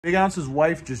Big Ounce's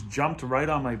wife just jumped right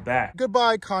on my back.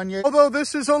 Goodbye, Kanye. Although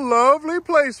this is a lovely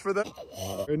place for them.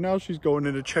 And now she's going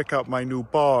in to check out my new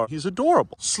bar. He's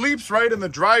adorable. Sleeps right in the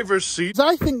driver's seat.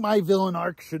 I think my villain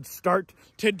arc should start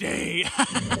today.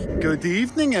 Good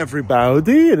evening,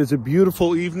 everybody. It is a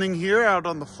beautiful evening here out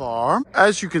on the farm.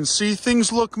 As you can see,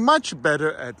 things look much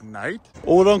better at night.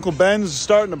 Old Uncle Ben's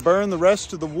starting to burn the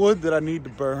rest of the wood that I need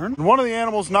to burn. And one of the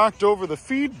animals knocked over the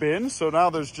feed bin, so now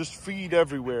there's just feed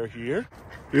everywhere here.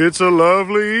 It's a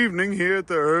lovely evening here at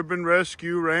the Urban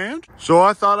Rescue Ranch. So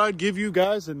I thought I'd give you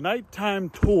guys a nighttime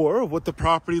tour of what the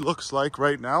property looks like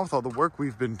right now with all the work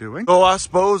we've been doing. So I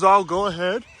suppose I'll go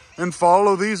ahead and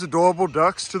follow these adorable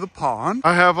ducks to the pond.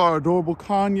 I have our adorable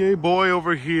Kanye boy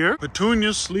over here.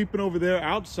 Petunia's sleeping over there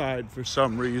outside for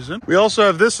some reason. We also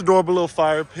have this adorable little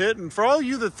fire pit. And for all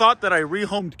you that thought that I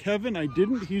rehomed Kevin, I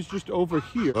didn't. He's just over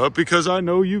here. But because I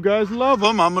know you guys love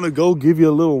him, I'm gonna go give you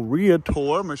a little Rhea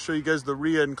tour. I'm gonna show you guys the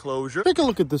Rhea enclosure. Take a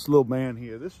look at this little man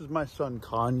here. This is my son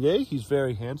Kanye. He's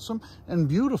very handsome and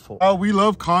beautiful. We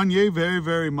love Kanye very,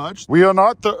 very much. We are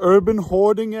not the Urban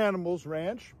Hoarding Animals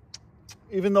Ranch.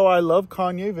 Even though I love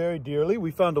Kanye very dearly,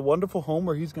 we found a wonderful home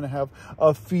where he's going to have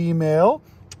a female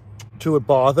to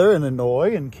bother and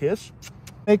annoy and kiss.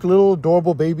 Make little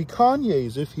adorable baby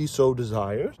Kanyes if he so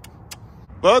desires.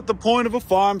 But the point of a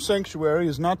farm sanctuary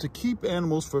is not to keep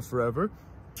animals for forever,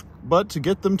 but to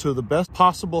get them to the best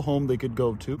possible home they could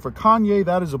go to. For Kanye,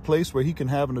 that is a place where he can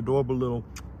have an adorable little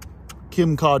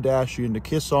Kim Kardashian to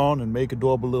kiss on and make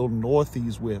adorable little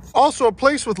Northies with. Also, a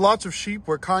place with lots of sheep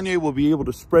where Kanye will be able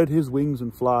to spread his wings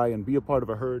and fly and be a part of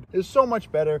a herd is so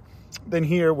much better than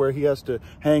here where he has to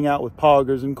hang out with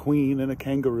poggers and queen and a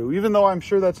kangaroo. Even though I'm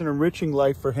sure that's an enriching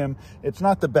life for him, it's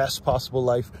not the best possible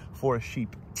life for a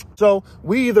sheep. So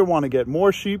we either want to get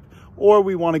more sheep or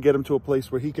we want to get him to a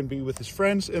place where he can be with his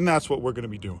friends, and that's what we're going to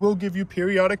be doing. We'll give you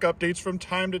periodic updates from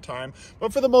time to time,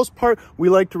 but for the most part, we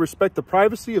like to respect the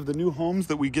privacy of the new homes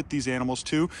that we get these animals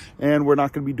to, and we're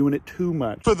not going to be doing it too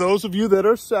much. For those of you that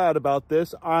are sad about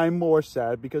this, I'm more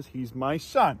sad because he's my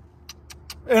son.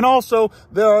 And also,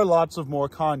 there are lots of more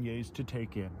Kanyes to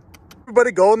take in.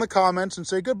 Everybody go in the comments and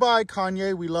say, goodbye,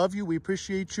 Kanye. We love you, we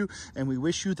appreciate you, and we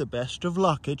wish you the best of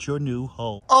luck at your new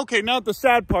home. Okay, now that the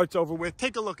sad part's over with,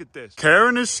 take a look at this.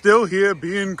 Karen is still here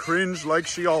being cringe like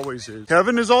she always is.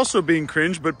 Kevin is also being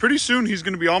cringe, but pretty soon he's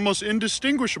going to be almost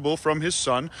indistinguishable from his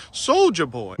son, Soldier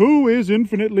Boy, who is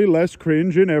infinitely less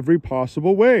cringe in every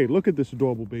possible way. Look at this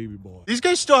adorable baby boy. These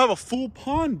guys still have a full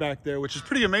pond back there, which is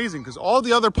pretty amazing because all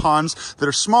the other ponds that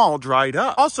are small dried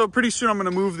up. Also, pretty soon I'm going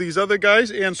to move these other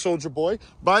guys and Soldier Boy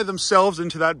by themselves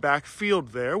into that back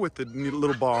field there with the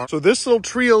little barn. So this little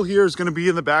trio here is going to be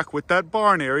in the back with that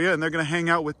barn area, and they're going to hang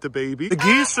out with the baby. The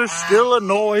geese are still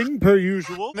annoying per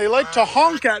usual. They like to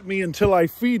honk at me until I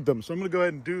feed them, so I'm going to go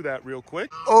ahead and do that real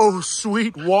quick. Oh,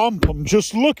 sweet wampum,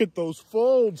 just look at those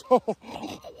folds.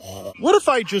 What if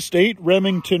I just ate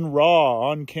Remington raw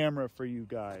on camera for you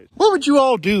guys? What would you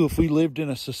all do if we lived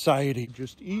in a society?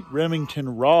 Just eat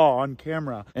Remington raw on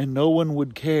camera and no one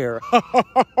would care.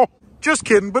 Just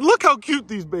kidding, but look how cute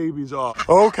these babies are.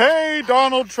 Okay,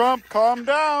 Donald Trump, calm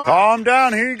down. Calm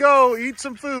down, here you go, eat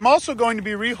some food. I'm also going to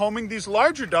be rehoming these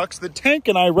larger ducks that Tank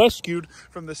and I rescued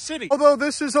from the city. Although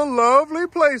this is a lovely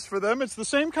place for them. It's the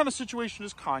same kind of situation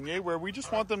as Kanye, where we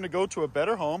just want them to go to a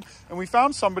better home, and we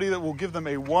found somebody that will give them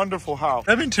a wonderful house.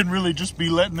 Remington really just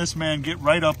be letting this man get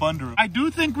right up under him. I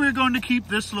do think we're going to keep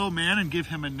this little man and give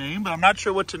him a name, but I'm not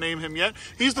sure what to name him yet.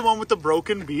 He's the one with the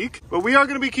broken beak, but we are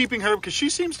going to be keeping her because she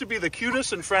seems to be the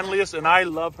cutest and friendliest, and I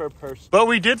love her person. But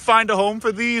we did find a home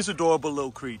for these adorable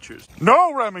little creatures.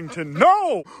 No, Remington,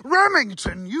 no!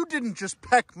 Remington, you didn't just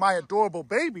peck my adorable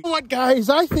baby. You know what, guys?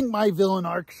 I think my villain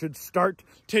arc should start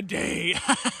today.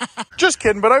 Just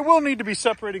kidding, but I will need to be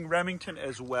separating Remington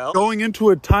as well. Going into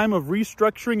a time of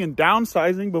restructuring and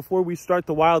downsizing before we start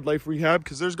the wildlife rehab,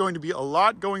 because there's going to be a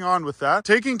lot going on with that.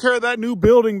 Taking care of that new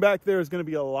building back there is going to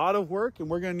be a lot of work, and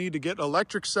we're going to need to get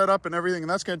electric set up and everything, and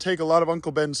that's going to take a lot of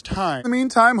Uncle Ben's time. In the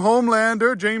meantime,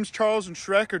 Homelander, James Charles, and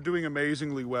Shrek are doing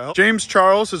amazingly well. James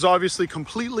Charles is obviously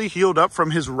completely healed up from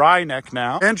his wry neck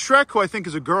now, and Shrek, who I think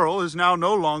is a girl, is now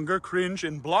no longer cringe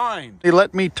and blind. They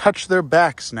let me touch their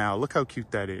backs now. Look how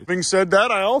cute that is. Having said that,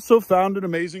 I also found an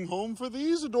amazing home for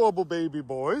these adorable baby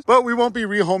boys, but we won't be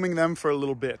rehoming them for a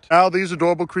little bit. Now, these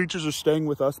adorable creatures are staying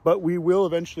with us, but we will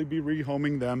eventually be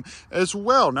rehoming them as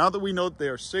well, now that we know that they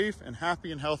are safe and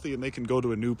happy and healthy and they can go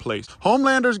to a new place.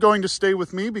 Homelander is going to stay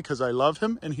with me because because I love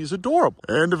him and he's adorable.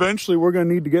 And eventually we're going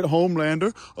to need to get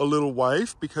Homelander a little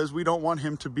wife because we don't want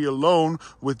him to be alone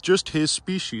with just his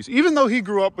species. Even though he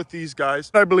grew up with these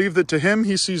guys, I believe that to him,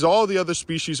 he sees all the other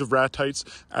species of ratites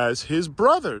as his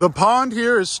brother. The pond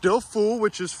here is still full,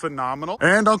 which is phenomenal.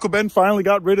 And Uncle Ben finally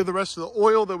got rid of the rest of the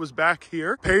oil that was back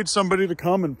here, paid somebody to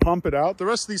come and pump it out. The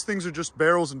rest of these things are just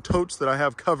barrels and totes that I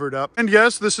have covered up. And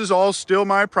yes, this is all still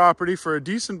my property for a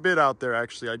decent bit out there,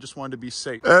 actually. I just wanted to be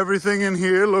safe. Everything in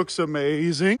here looks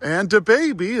amazing. And the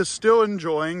baby is still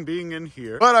enjoying being in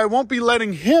here. But I won't be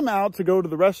letting him out to go to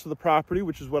the rest of the property,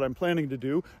 which is what I'm planning to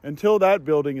do, until that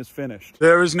building is finished.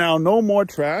 There is now no more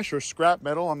trash or scrap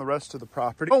metal on the rest of the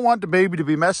property. I don't want the baby to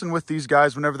be messing with these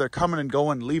guys whenever they're coming and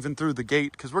going, leaving through the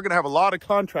gate, because we're going to have a lot of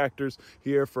contractors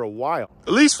here for a while.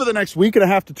 At least for the next week and a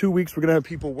half to 2 weeks, we're going to have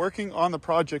people working on the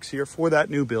projects here for that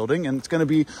new building, and it's going to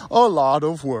be a lot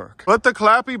of work. But the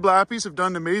Clappy Blappies have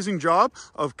done an amazing job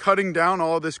of cutting down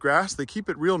all this grass. They keep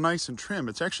it real nice and trim.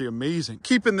 It's actually amazing.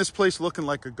 Keeping this place looking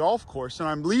like a golf course, and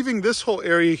I'm leaving this whole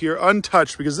area here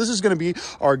untouched because this is going to be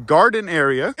our garden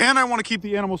area, and I want to keep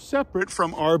the animals separate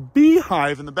from our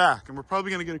beehive in the back, and we're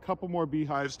probably going to get a couple more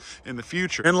beehives in the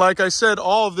future. And like I said,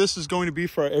 all of this is going to be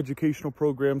for our educational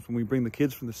programs when we bring the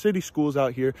kids from the city schools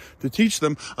out here to teach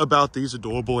them about these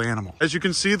adorable animals. As you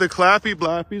can see, the Clappy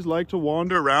Blappies like to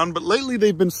wander around, but lately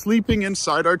they've been sleeping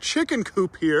inside our chicken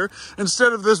coop here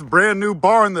instead of this brand new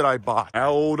barn that I bought.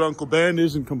 Now, old Uncle Ben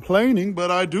isn't complaining,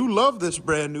 but I do love this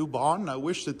brand new barn, and I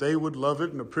wish that they would love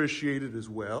it and appreciate it as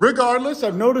well. Regardless,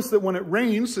 I've noticed that when it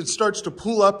rains, it starts to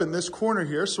pool up in this corner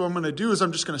here. So what I'm going to do is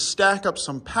I'm just going to stack up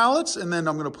some pallets, and then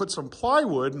I'm going to put some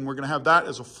plywood, and we're going to have that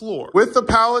as a floor. With the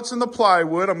pallets and the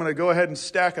plywood, I'm going to go ahead and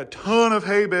stack a ton of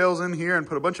hay bales in here and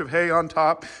put a bunch of hay on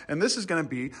top. And this is going to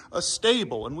be a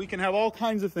stable, and we can have all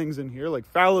kinds of things in here, like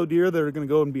fallow deer that are going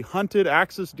to go and be hunted,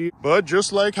 axis deer. But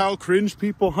just like how cringe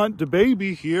people hunt the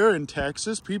baby here in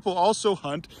Texas, people also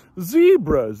hunt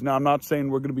zebras. Now, I'm not saying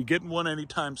we're going to be getting one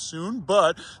anytime soon,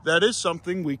 but that is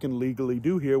something we can legally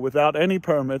do here without any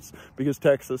permits because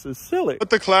Texas is silly. But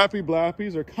the Clappy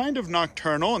Blappies are kind of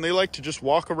nocturnal, and they like to just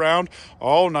walk around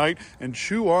all night and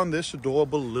chew on this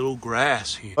adorable little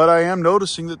grass here. But I am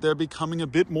noticing that they're becoming a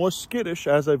bit more skittish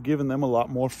as I've given them a lot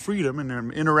more freedom and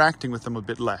I'm interacting with them a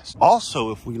bit less.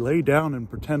 Also, if we lay down and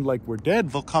pretend like we're dead,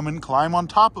 they'll come and climb on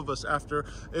top of us after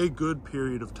a good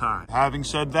period of time. Having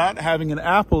said that, having an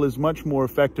apple is much more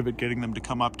effective at getting them to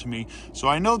come up to me, so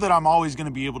I know that I'm always going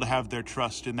to be able to have their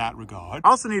trust in that regard. I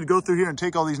also need to go through here and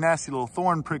take all these nasty little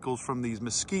thorn prickles from these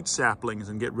mesquite saplings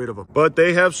and get rid of them. But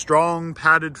they have strong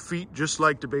padded feet just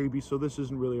like the baby, so this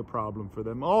isn't really a problem for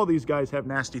them. All these guys have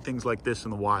nasty things like this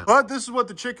in the wild. But this is what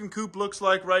the chicken coop looks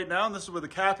like right now, and this is where the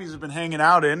Cappies have been hanging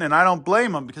out in, and I don't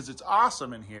blame them because it's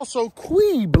awesome in here. Also,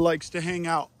 Queeb likes to hang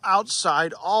out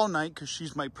outside all night because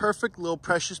she's my perfect little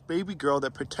precious baby girl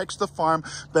that protects the farm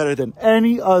better than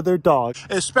any other dog,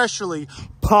 especially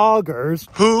Poggers,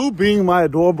 who, being my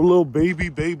adorable little baby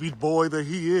boy that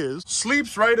he is,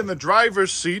 sleeps right in the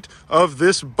driver's seat of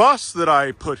this bus that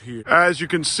I put here. As you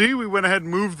can see, we went ahead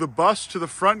and moved the bus to the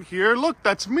front here. Look,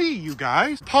 that's me, you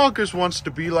guys. Poggers wants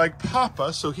to be like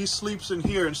Papa, so he sleeps in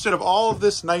here instead of all of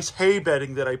this nice hay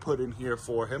bedding that I put in here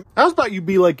for him. How's about you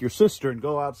be like your sister and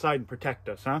go outside and protect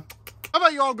us, huh? How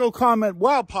about you all go comment,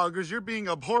 wow, Poggers, you're being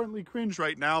abhorrently cringe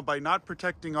right now by not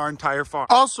protecting our entire farm.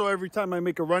 Also, every time I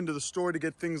make a run to the store to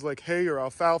get things like hay or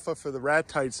alfalfa for the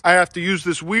ratites, I have to use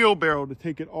this wheelbarrow to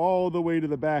take it all the way to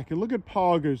the back. And look at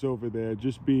Poggers over there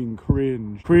just being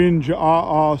cringe. Cringe,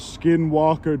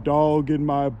 skinwalker dog in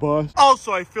my bus.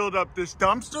 Also, I filled up this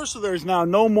dumpster, so there's now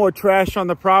no more trash on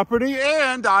the property.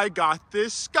 And I got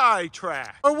this sky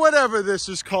trash, or whatever this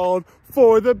is called,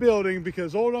 for the building,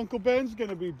 because old Uncle Ben's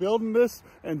gonna be building this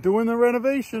and doing the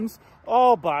renovations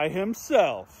all by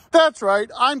himself. That's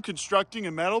right, I'm constructing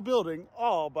a metal building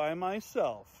all by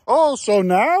myself. Oh, so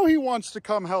now he wants to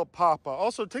come help Papa.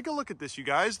 Also, take a look at this, you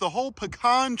guys. The whole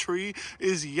pecan tree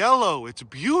is yellow. It's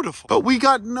beautiful. But we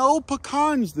got no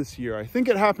pecans this year. I think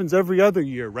it happens every other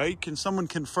year, right? Can someone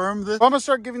confirm this? I'm gonna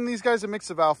start giving these guys a mix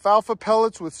of alfalfa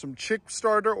pellets with some chick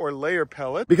starter or layer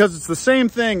pellet, because it's the same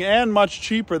thing and much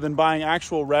cheaper than buying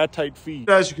actual ratite feed.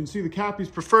 As you can see, the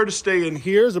Cappies prefer to stay in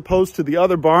here as opposed to the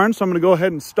other barn. So I'm gonna go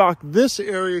ahead and stock this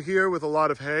area here with a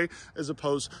lot of hay as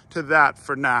opposed to that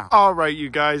for now. All right, you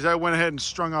guys. I went ahead and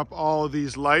strung up all of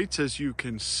these lights, as you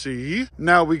can see.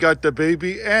 Now we got the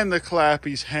baby and the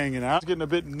Clappies hanging out. It's getting a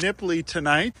bit nipply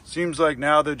tonight. Seems like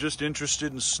now they're just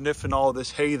interested in sniffing all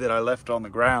this hay that I left on the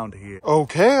ground here.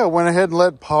 Okay, I went ahead and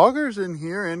let Poggers in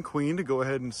here and Queen to go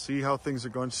ahead and see how things are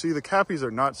going. See, the Cappies are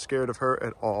not scared of her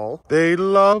at all. They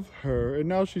love her. And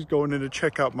now she's going in to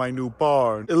check out my new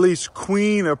barn. At least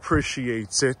Queen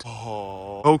appreciates it.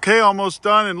 Oh. Okay, almost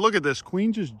done. And look at this.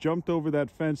 Queen just jumped over that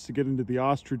fence to get into the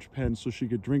ostrich pen so she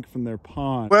could drink from their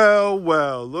pond. Well,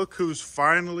 well, look who's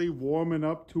finally warming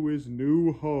up to his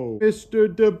new home. Mr.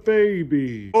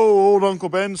 DeBaby. Oh, old Uncle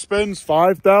Ben spends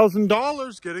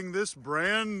 $5,000 getting this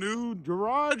brand new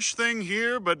garage thing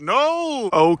here, but no.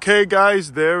 Okay,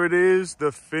 guys, there it is.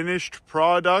 The finished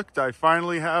product. I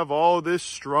finally have all this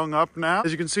strung up now.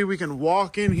 As you can see, we can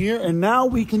walk in here and now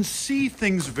we can see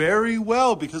things very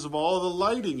well because of all the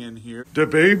lighting in here.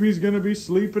 DeBaby's gonna be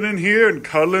sleeping in here and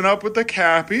cuddling up with the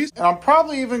Cappies. And I'm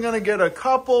probably even gonna get a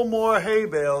couple more hay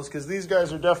bales because these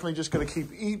guys are definitely just gonna keep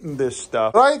eating this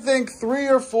stuff. But I think 3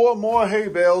 or 4 more hay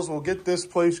bales will get this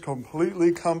place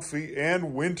completely comfy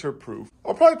and winterproof.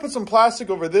 I'll probably put some plastic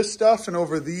over this stuff and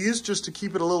over these just to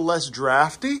keep it a little less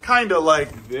drafty. Kind of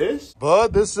like this.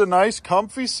 But this is a nice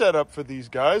comfy setup for these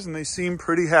guys and they seem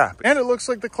pretty happy. And it looks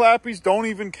like the Clappies don't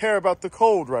even care about the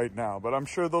cold right now, but I'm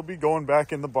sure they'll be going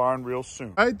back in the barn real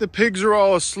soon. All right, the pigs are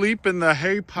all asleep in the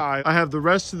hay pile. I have the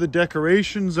rest of the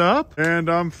decorations up and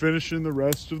I'm finishing the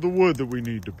rest of the wood that we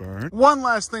need to burn. One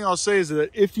last thing I'll say is that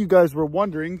if you guys were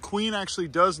wondering, Queen actually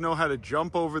does know how to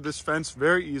jump over this fence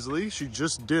very easily. She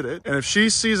just did it. And if she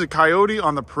sees a coyote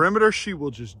on the perimeter, she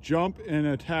will just jump and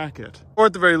attack it. Or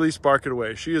at the very least, bark it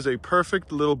away. She is a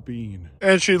perfect little bean.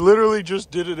 And she literally just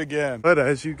did it again. But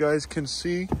as you guys can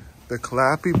see, the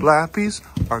Clappy Blappies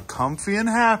are comfy and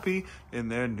happy in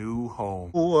their new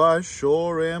home. Oh, I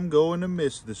sure am going to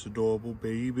miss this adorable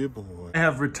baby boy. I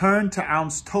have returned to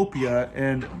Ouncetopia,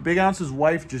 and Big Ounce's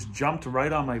wife just jumped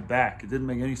right on my back. It didn't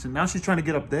make any sense. Now she's trying to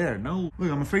get up there. No, look,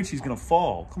 I'm afraid she's gonna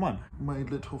fall. Come on. My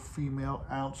little female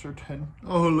Ouncerton.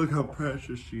 Oh, look how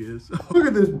precious she is. Look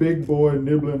at this big boy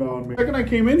nibbling on me. The second I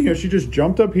came in here, she just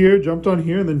jumped up here, jumped on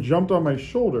here, and then jumped on my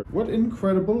shoulder. What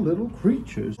incredible little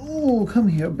creatures. Oh, come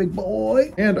here, big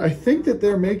boy. And I think that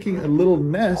they're making a little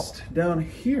nest down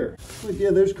here. Like, yeah,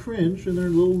 there's Cringe in their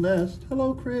little nest.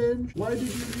 Hello, Cringe. Why did you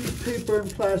use paper and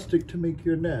plastic to make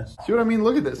your nest? See what I mean?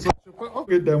 Look at this.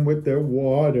 Look at them with their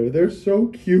water. They're so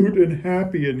cute and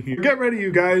happy in here. Get ready,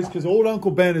 you guys, because old Uncle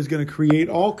Ben is going to create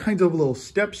all kinds of little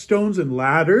stepstones and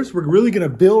ladders. We're really going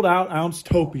to build out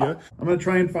Ouncetopia. I'm going to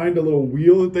try and find a little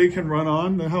wheel that they can run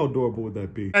on. How adorable would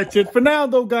that be? That's it for now,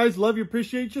 though, guys. Love you,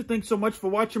 appreciate you. Thanks so much for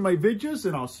watching my videos,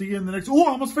 and I'll see you in the next... Oh, I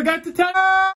almost forgot to tell you.